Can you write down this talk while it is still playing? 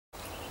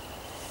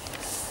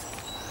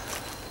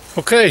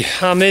Okay,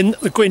 I'm in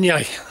the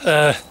Gwynaiu,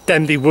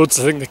 Denbigh Woods,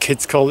 I think the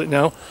kids call it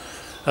now.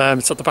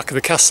 It's at the back of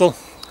the castle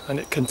and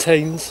it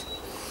contains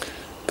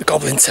the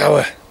Goblin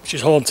Tower, which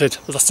is haunted,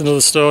 but that's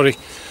another story.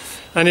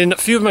 And in a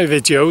few of my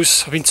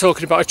videos I've been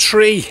talking about a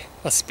tree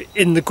that's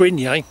in the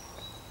Gwynaiu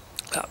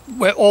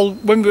where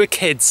when we were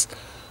kids,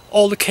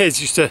 all the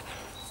kids used to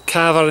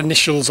carve our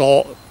initials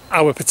or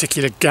our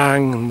particular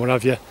gang and what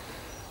have you.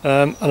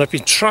 And I've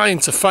been trying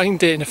to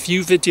find it in a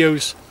few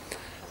videos,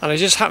 and I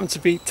just happened to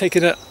be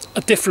taking a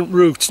different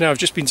route now. I've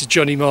just been to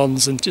Johnny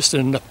Mon's and just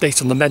an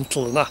update on the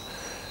mental and that,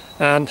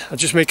 and I'm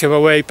just making my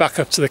way back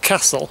up to the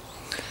castle,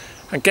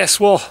 and guess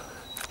what?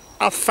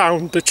 I've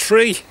found the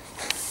tree,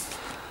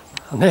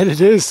 and there it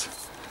is.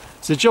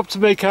 It's a job to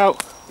make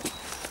out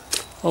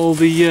all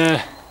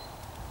the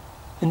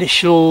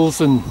initials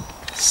and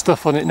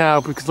stuff on it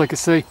now, because like I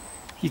say,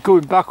 you're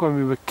going back when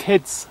we were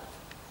kids.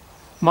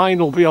 Mine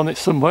will be on it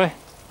somewhere.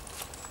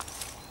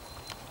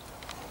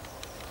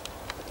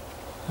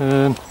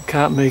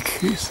 Can't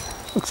make it.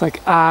 Looks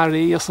like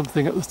RE or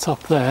something at the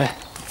top there,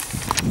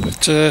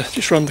 but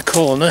just round the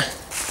corner,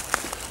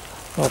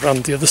 or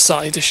round the other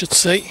side I should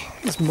say,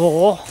 there's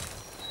more.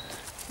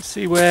 You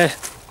see where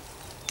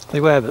they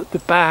were, but the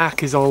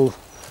bark is all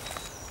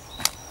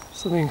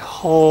something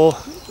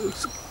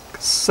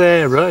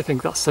Sarah, I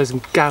think that says,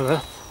 and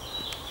Gareth,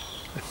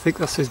 I think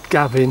that says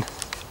Gavin.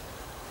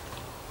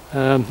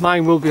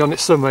 Mine will be on it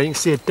somewhere. You can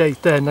see a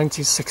date there,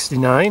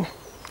 1969.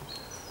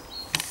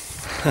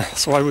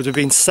 So I would have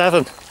been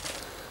 7.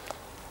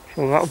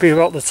 Well, that would be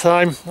about the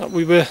time that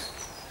we were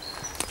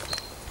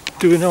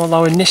doing all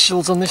our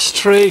initials on this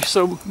tree.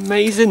 So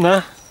amazing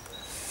that.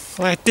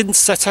 Well, I didn't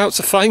set out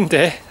to find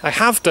it. I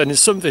have done in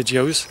some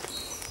videos.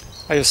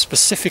 I have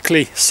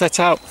specifically set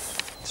out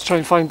to try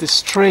and find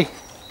this tree.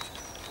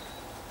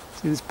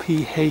 See, there's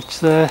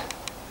PH there.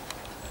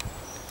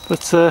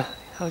 But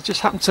I just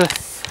happened to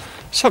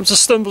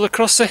stumble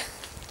across it.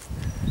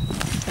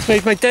 It's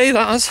made my day,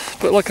 that has.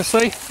 But like I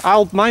say,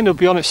 mine will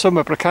be on it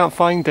somewhere, but I can't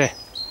find it.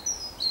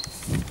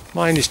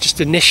 Mine is just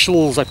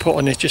initials I put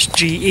on it, just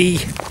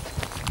GE.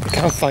 I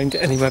can't find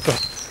it anywhere. But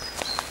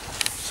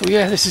so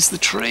yeah, this is the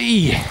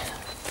tree.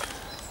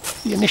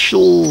 The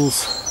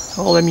initials,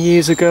 all them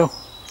years ago.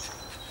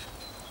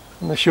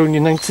 And they're showing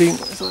you 19.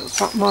 Is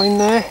that mine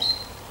there?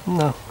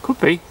 No, could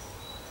be.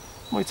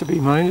 Might have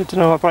been mine. I don't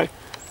know. If I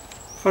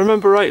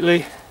remember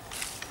rightly,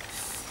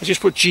 I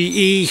just put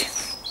GE.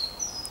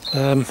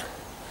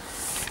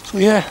 So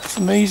yeah, it's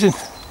amazing.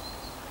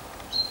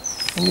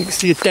 And you can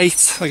see a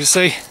date, like I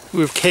say,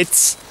 we were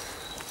kids.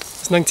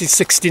 It's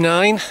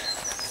 1969.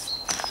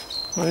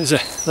 Where is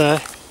it? There.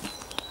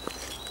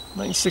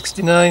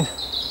 1969.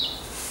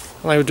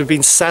 And I would have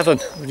been 7.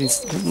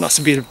 It must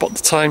have been about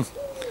the time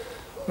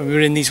when we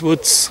were in these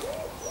woods.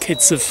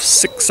 Kids of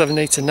 6, 7,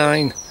 8 and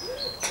 9.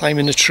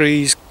 Climbing the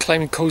trees,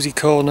 climbing Cosy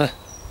Corner.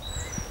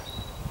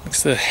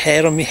 Makes the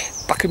hair on me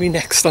back of my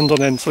neck stand on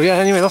end. So yeah,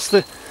 anyway, that's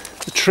the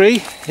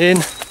tree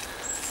in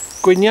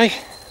Gwynaiu,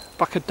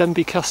 back at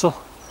Denbigh Castle.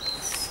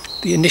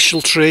 The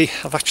initial tree,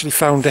 I've actually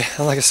found it,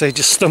 and like I say,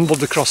 just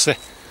stumbled across it.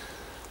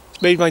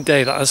 It's made my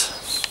day, that has.